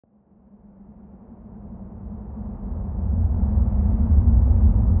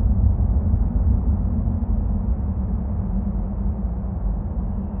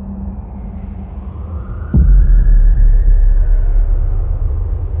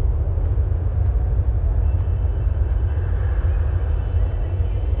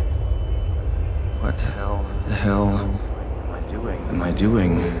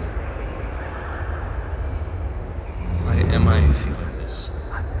doing? Why am I feeling this?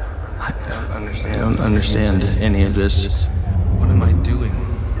 I don't understand any of this. What am I doing?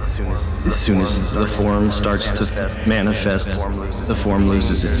 As soon as the form starts to manifest, the form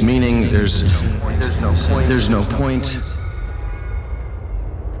loses its meaning. There's no point.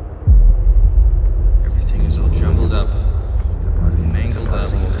 Everything is all jumbled up, mangled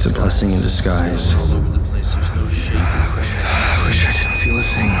up. It's a blessing in disguise. All over the place. There's no shape. I wish I didn't feel a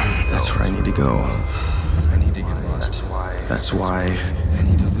thing. That's where I need to go. I need to get lost. That's why I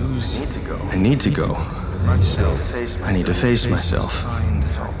need to lose. I need to go. Myself. I need to face myself.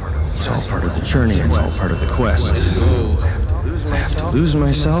 It's all part of the journey. It's all part of the quest. I have to lose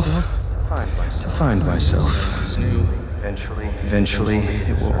myself to find myself. Eventually,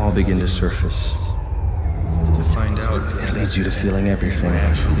 it will all begin to surface. To find out. It leads you to feeling everything. I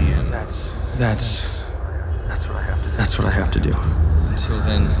actually am. That's what I have to do. Until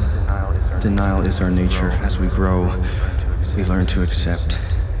then, Denial is our nature. As we grow, we learn to accept.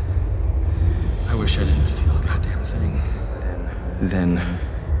 I wish I didn't feel a goddamn thing. Then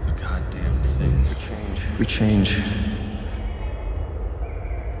A goddamn thing. we change.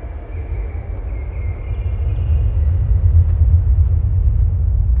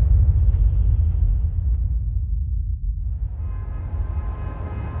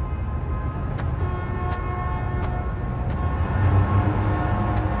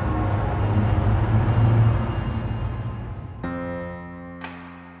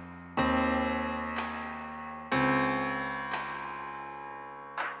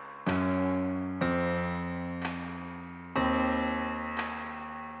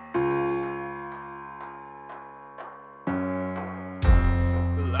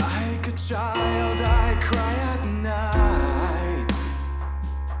 Like a child, I cry at night.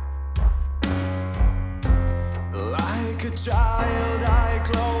 Like a child, I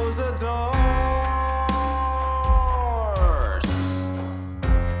close the doors.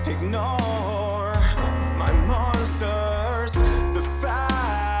 Ignore